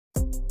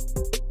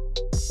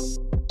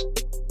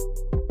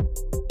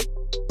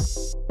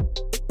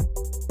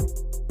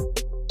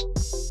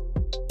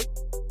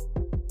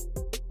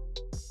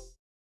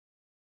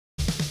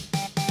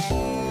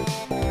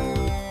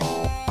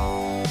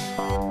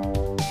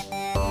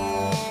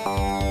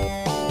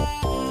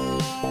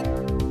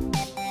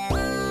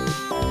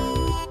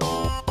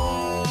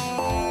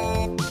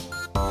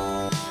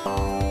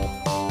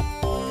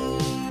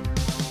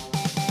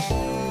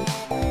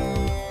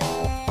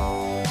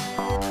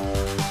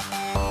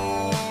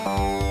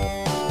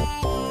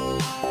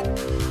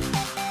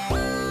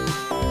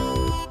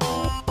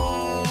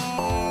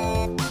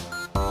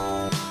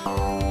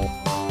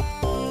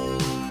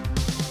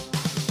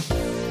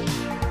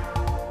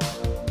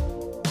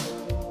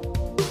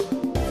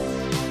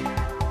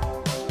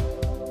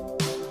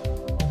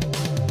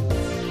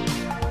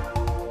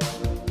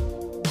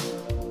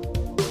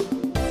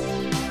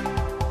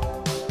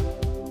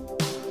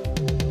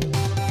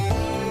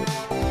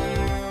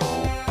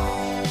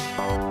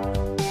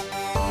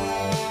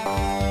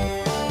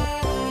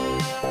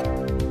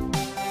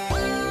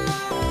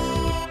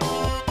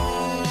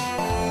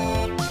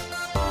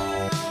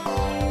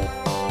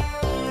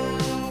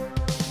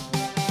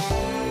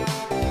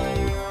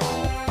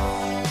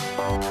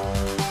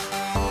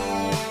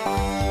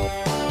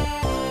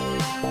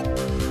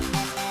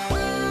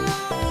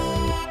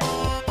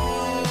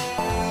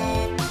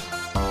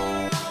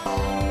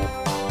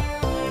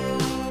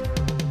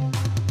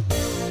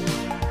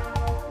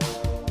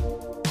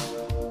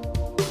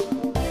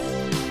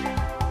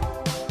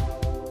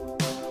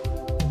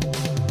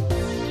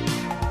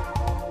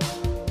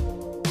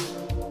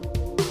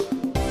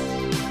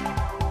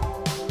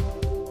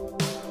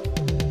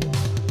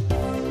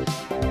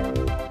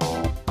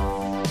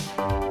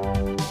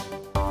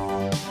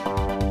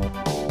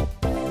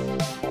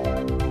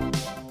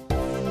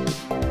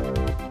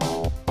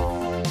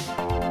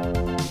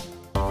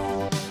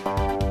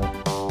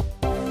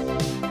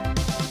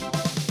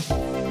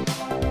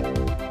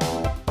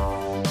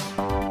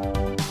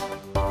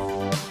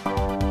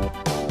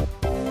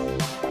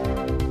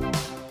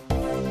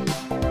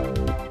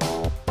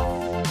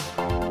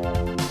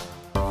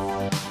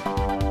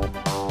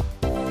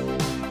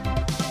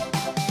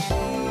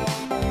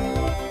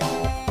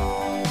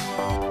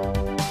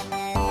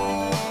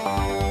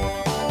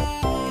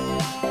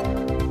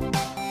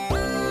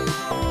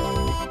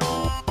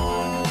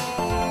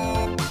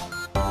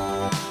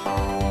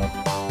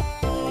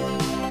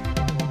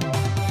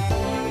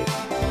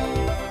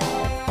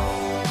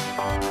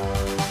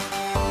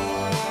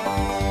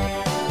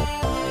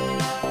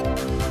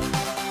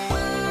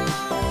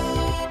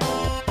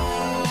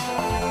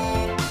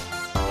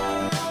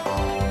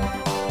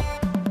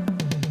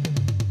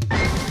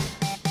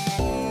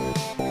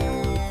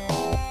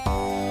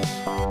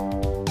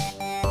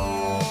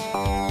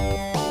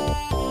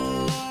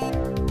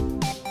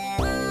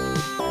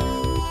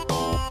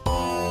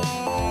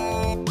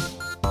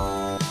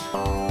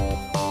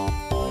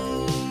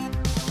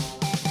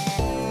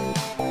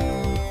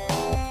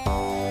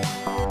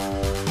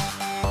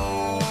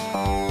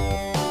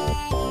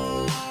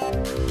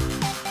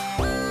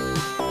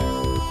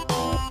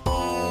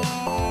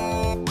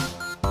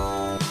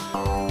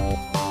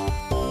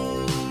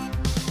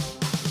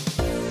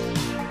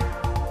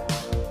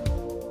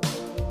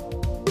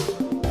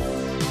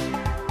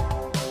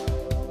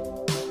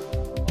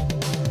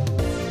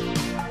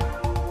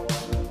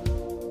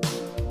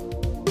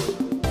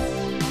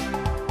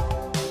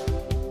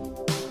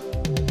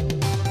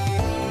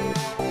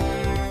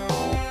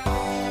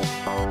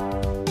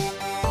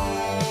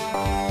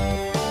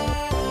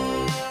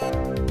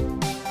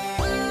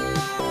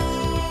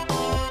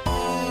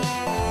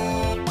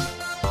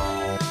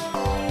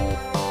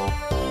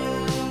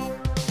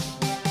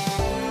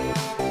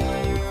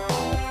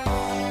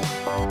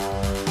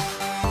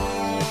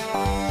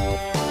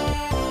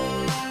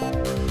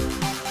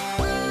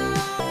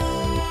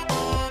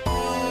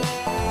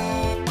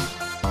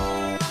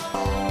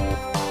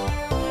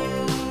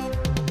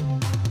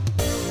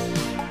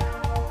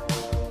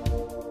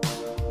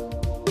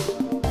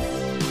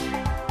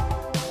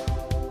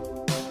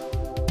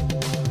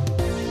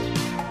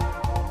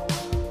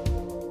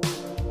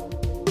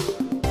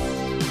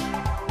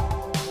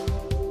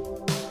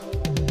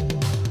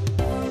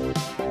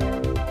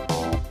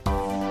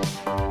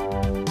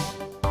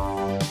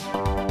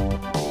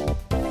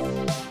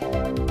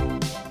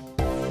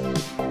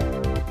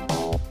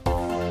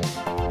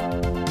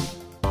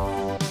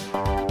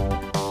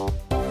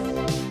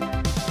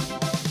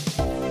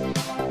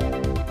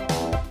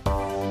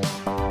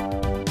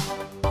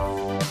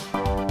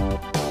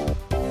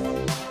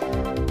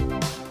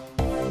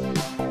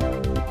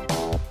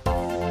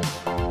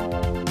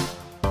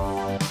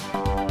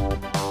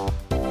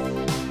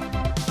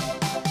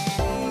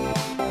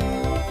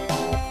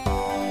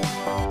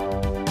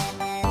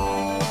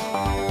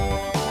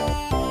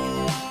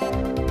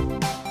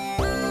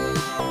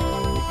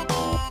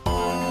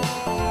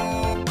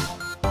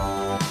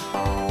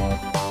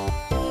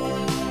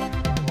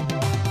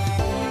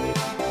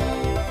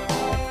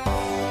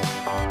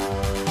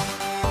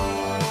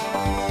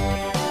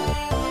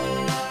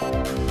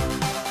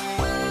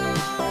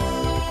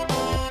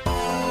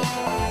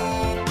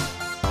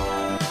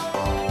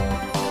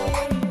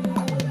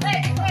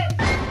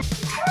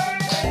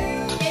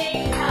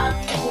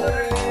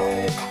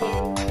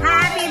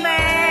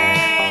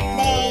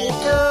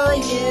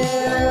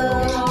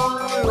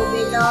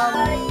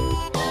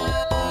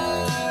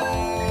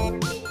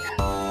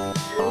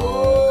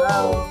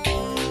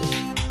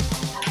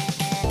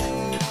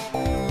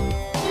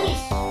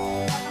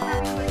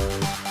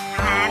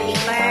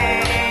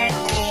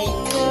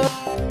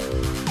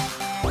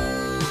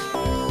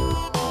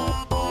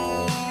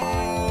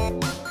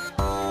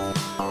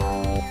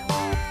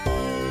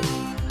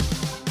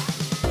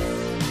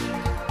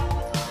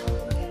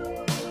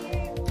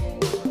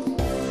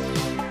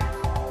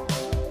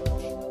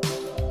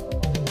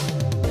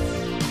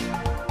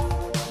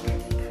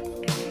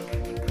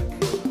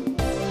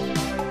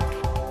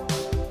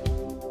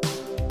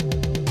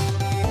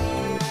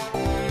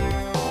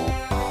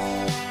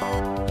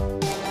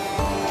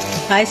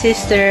Hi,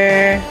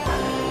 sister.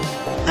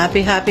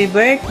 Happy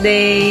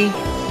birthday.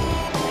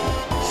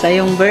 Sa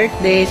iyong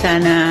birthday,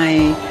 sana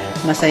ay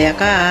masaya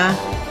ka.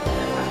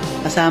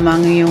 Kasama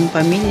ang iyong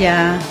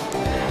pamilya.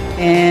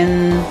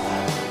 And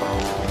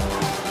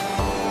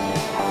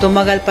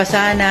tumagal pa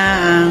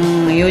sana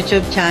ang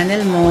YouTube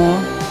channel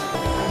mo.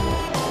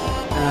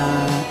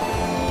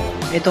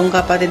 Itong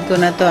kapatid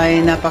ko na to ay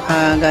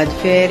napaka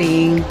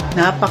God-fearing,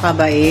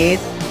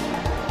 napakabait,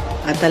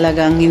 at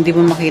talagang hindi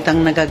mo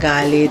makitang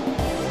nagagalit.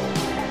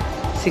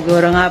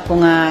 Siguro nga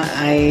po nga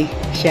ay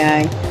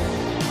siya ay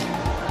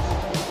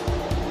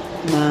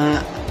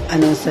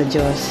sa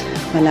Diyos,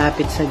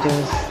 malapit sa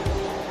Diyos.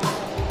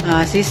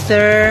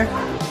 Sister,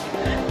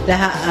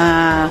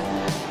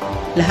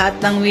 lahat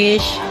ng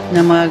wish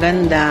na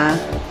maganda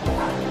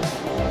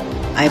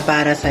ay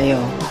para sa'yo.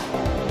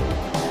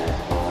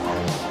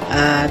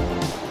 At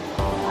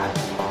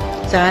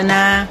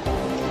sana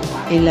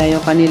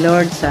ilayo ka ni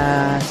Lord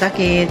sa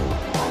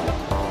sakit,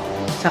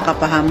 sa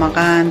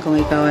kapahamakan kung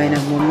ikaw ay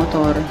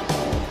nagmumotor.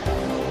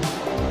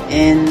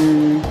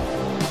 And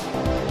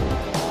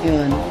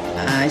yun,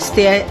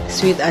 stay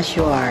sweet as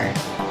you are.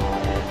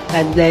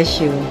 God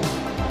bless you.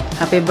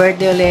 Happy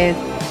birthday ulit,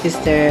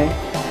 sister.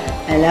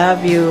 I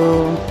love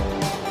you.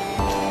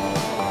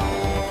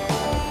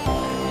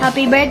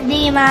 Happy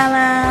birthday,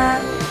 Mama.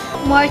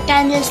 More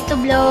candles to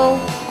blow,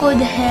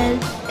 good health,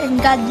 and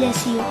God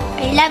bless you.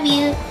 I love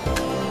you.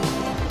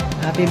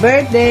 Happy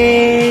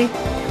birthday.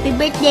 Happy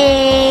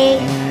birthday.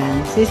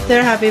 And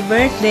sister, happy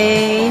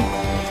birthday.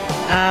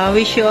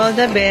 Wish you all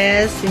the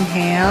best in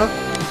health.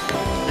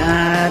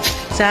 At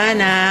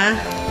sana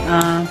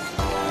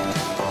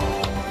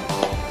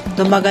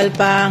tumagal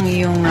pa ang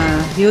iyong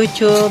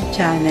YouTube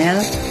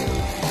channel.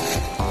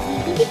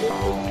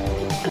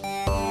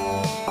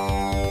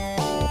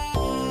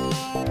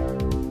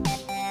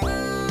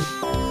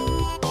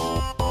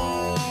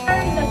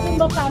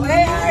 We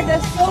are the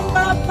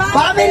Zumba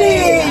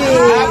family!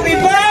 Happy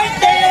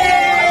birthday!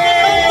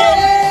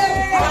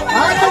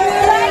 Happy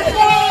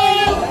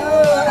birthday!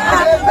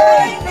 Happy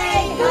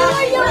birthday to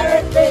you!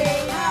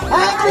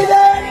 Happy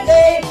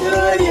birthday to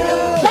you!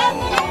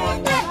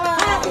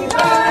 Happy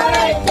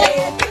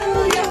birthday to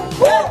you!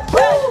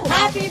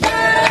 Happy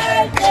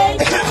birthday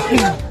to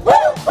you!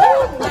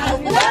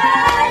 Happy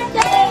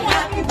birthday!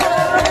 Happy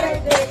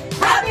birthday!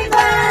 Happy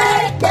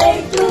birthday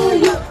to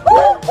you!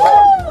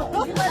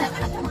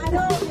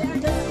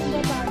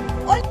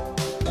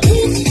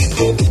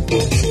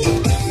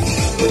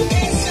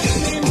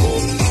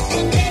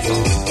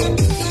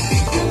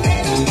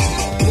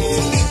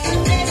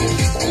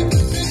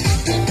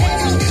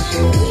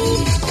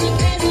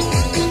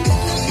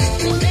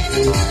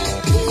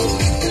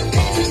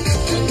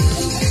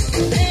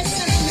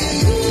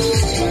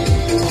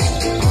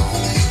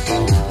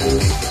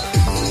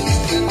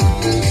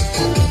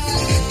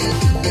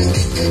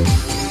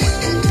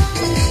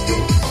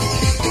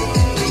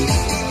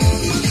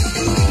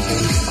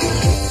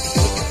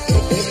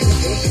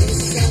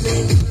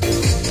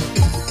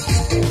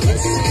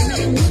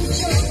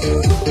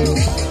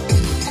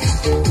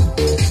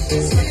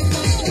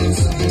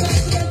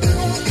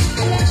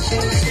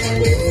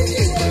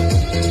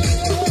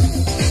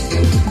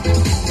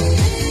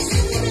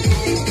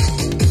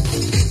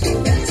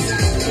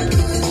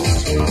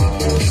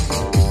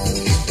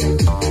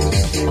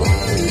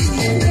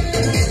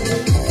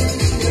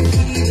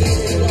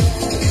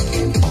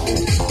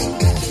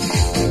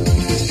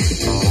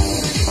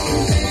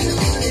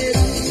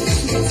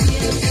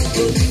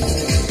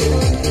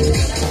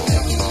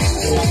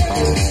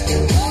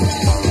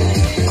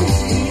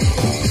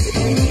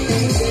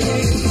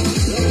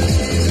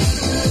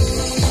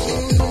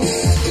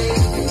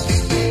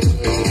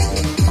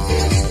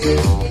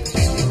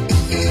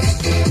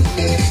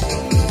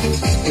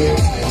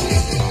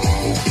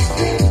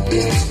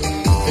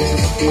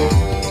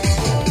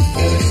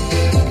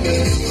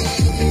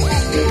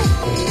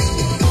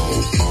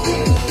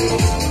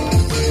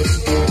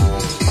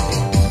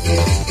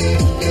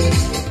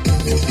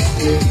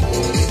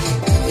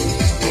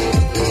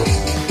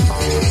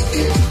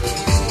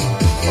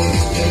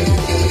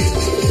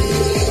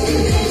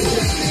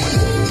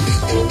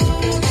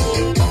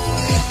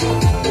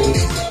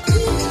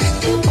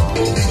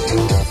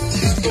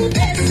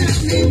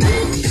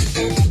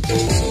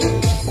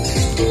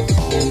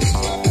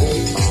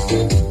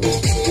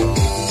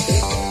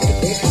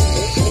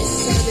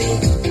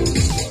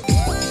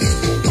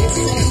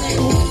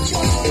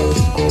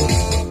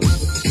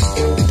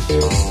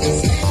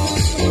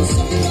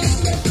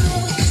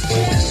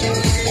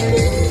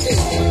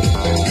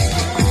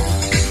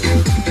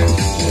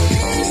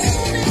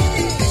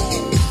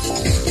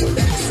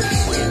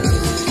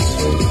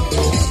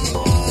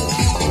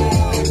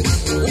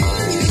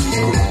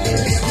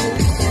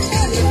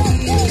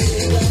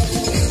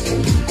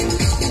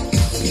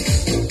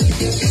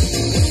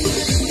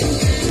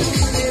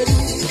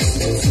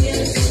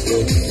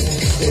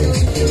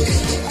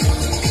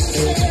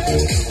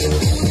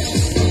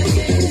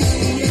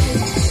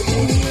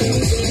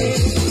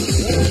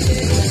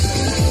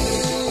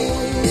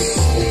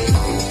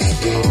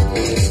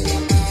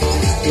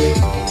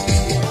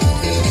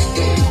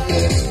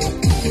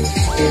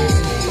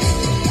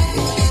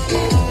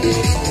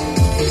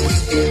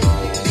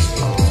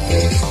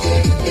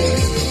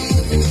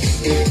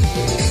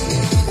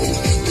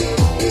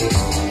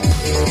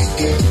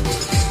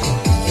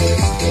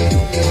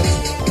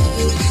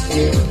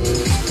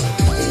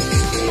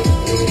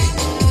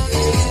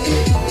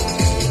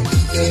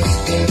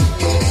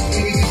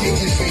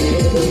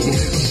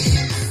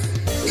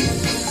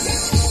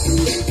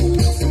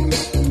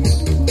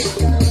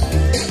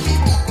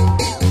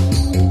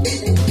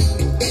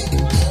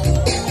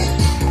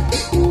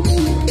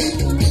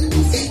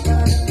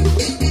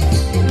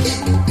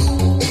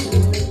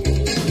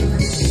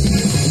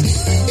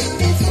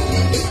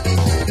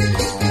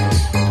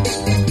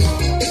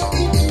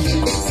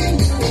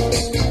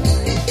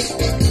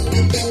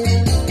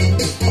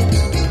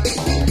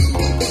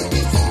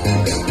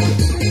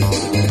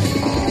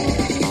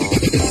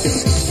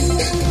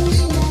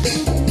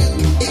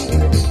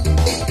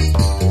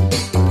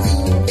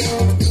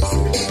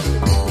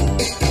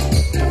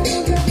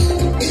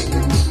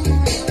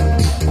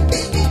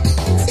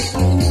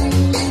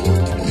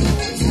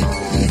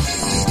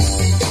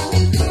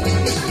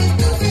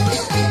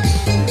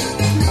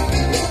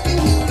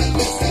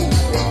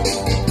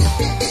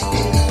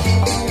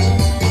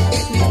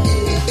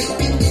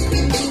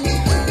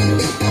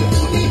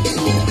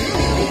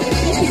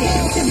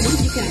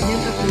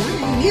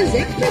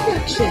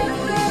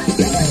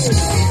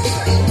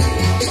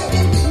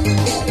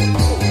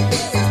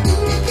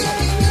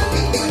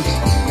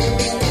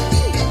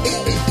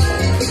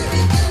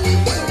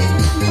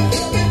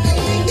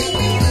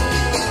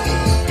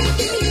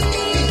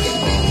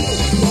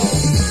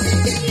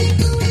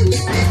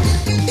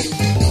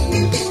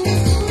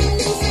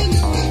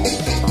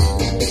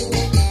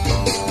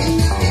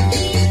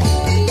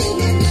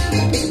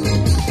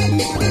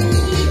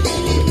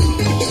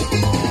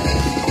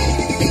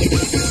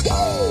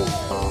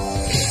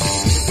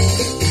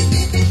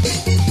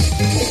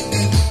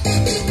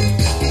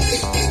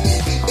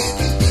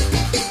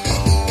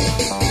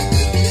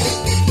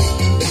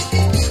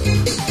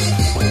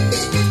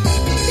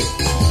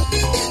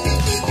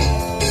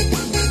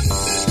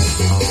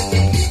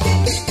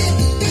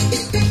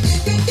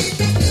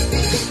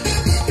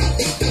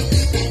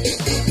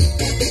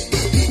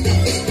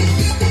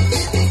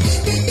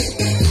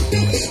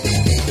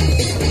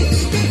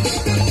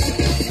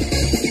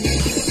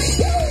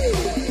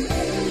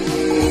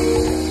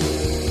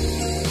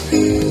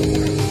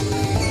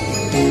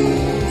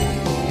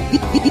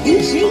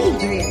 DJ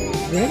Drip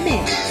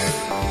Remix.